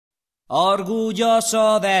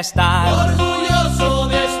Orgulloso de estar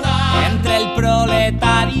entre el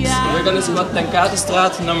proletariado. We're gonna squat Ten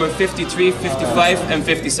Katestraat, number 53, 55 and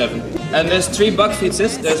 57. And there's 3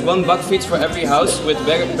 bakfietses. There's 1 bakfiets for every house with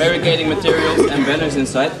barricading materials and banners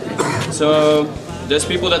inside. So there's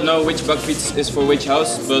people that know which bakfiets is for which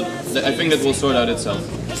house, but I think that will sort out itself.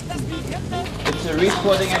 It's a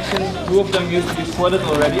re-squatting action. 2 of them used to be squatted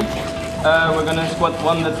already. We're gonna squat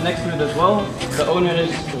 1 that's next to it as well. The owner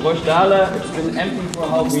is Rochdale. It's been empty for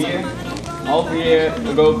half a year. Half a year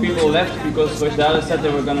ago people left because Rochdale said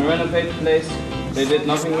they were gonna renovate the place. They did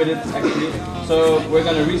nothing with it actually. So we're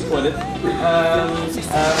gonna re-squat it.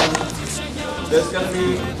 There's gonna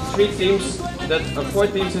be 3 teams, that are 4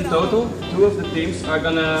 teams in total. 2 of the teams are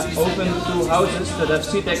gonna open 2 houses that have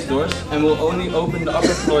C-tex doors and will only open the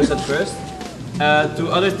upper floors at first.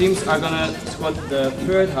 2 other teams are gonna squat the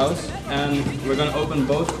 3rd house and we're gonna open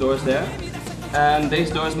both doors there. And these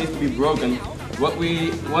doors need to be broken. What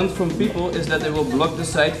we want from people is that they will block the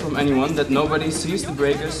sight from anyone, that nobody sees the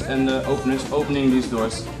breakers and the openers opening these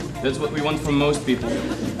doors. That's what we want from most people.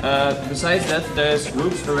 Besides that, there's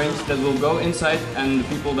groups arranged that will go inside and the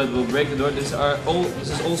people that will break the door, this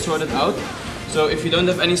is all sorted out. So if you don't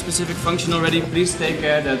have any specific function already, please take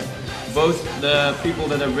care that both the people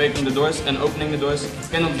that are breaking the doors and opening the doors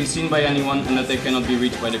cannot be seen by anyone and that they cannot be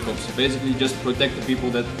reached by the cops. Basically just protect the people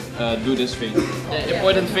that do this thing. The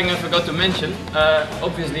important thing I forgot to mention,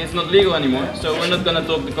 obviously it's not legal anymore, so we're not gonna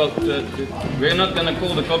talk the cops we're not gonna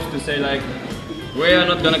call the cops to say like,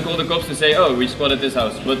 oh, we squatted this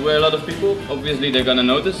house. But we're a lot of people, obviously they're gonna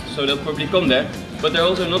notice, so they'll probably come there. But they're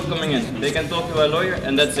also not coming in. They can talk to a lawyer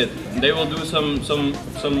and that's it. They will do some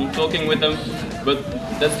talking with them, but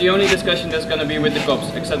that's the only discussion that's gonna be with the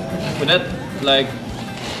cops. Except for that, like,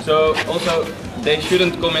 so also they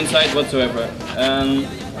shouldn't come inside whatsoever.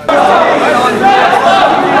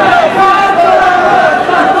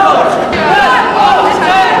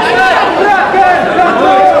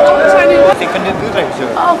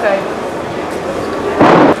 Oké.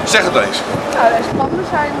 Zeg het eens. Nou, deze panden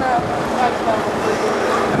zijn gebruikt van.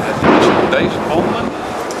 Deze panden?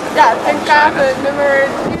 Ja, Ten Katestraat nummer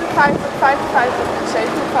 54, 55 en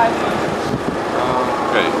 57.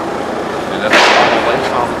 Oké. En dat is allemaal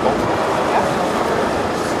leegstaande panden? Ja.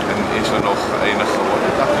 En is er nog enige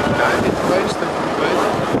activiteit in geweest?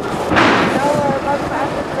 Nou, we hadden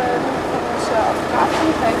eigenlijk van onze advocaat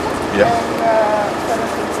gegeven. Ja. En verder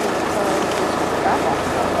vindt hij het advocaat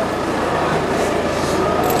afgekomen.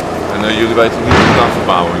 En jullie weten niet of er aan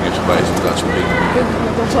verbouwing is geweest of dat soort dingen?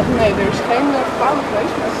 Nee, er is geen verbouwing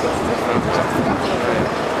geweest, maar het is van de advocaat.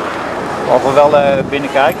 Mogen we wel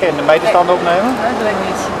binnenkijken en de meterstanden opnemen? Nee, dat weet ik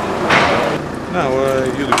niet. Nou,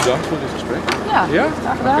 jullie bedankt voor dit gesprek. Ja, Ja?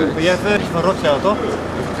 graag gedaan. Okay. Ben jij van Rochdale, toch?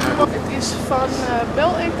 Het is van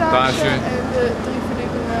beletage en de 3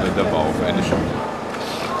 verdiepingen Daarboven en de zo'n.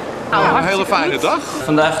 Een hele fijne dag.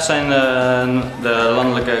 Vandaag zijn de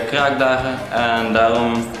landelijke kraakdagen en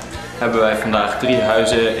daarom hebben wij vandaag 3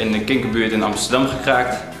 huizen in de Kinkerbuurt in Amsterdam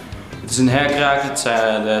gekraakt. Het is een herkraakt,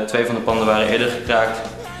 de 2 van de panden waren eerder gekraakt.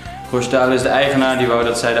 Rochdale is de eigenaar, die wou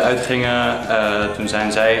dat zij eruit gingen. Toen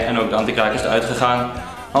zijn zij en ook de anti-krakers eruit gegaan.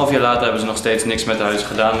 Half jaar later hebben ze nog steeds niks met de huizen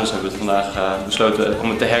gedaan, dus hebben we het vandaag besloten om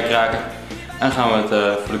het te herkraken. En gaan we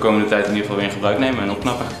het voor de komende tijd in ieder geval weer in gebruik nemen en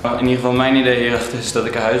opknappen. In ieder geval mijn idee hierachter is dat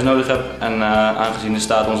ik een huis nodig heb. En aangezien de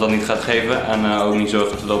staat ons dat niet gaat geven en ook niet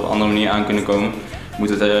zorgt dat we er op een andere manier aan kunnen komen,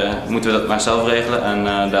 moeten we dat maar zelf regelen.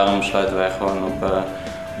 En daarom besluiten wij gewoon op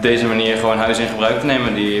deze manier gewoon huizen in gebruik te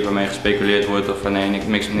nemen waarmee gespeculeerd wordt of waarmee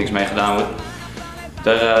niks mee gedaan wordt.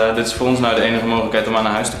 Dit is voor ons nou de enige mogelijkheid om aan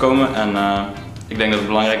een huis te komen. En ik denk dat het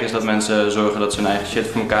belangrijk is dat mensen zorgen dat ze hun eigen shit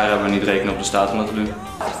voor elkaar hebben en niet rekenen op de staat om dat te doen.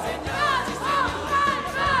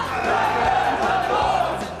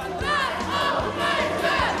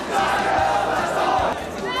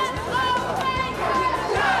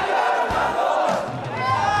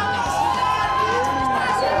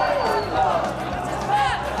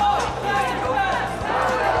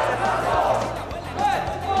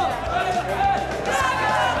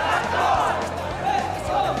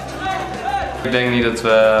 Ik denk niet dat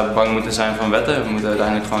we bang moeten zijn van wetten. We moeten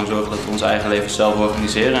uiteindelijk gewoon zorgen dat we ons eigen leven zelf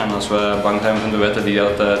organiseren. En als we bang zijn van de wetten die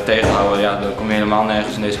dat tegenhouden, ja, dan kom je helemaal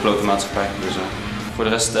nergens in deze klote maatschappij. Dus voor de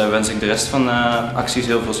rest wens ik de rest van de acties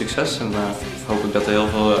heel veel succes. En hoop ik dat er heel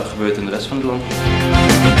veel gebeurt in de rest van het land.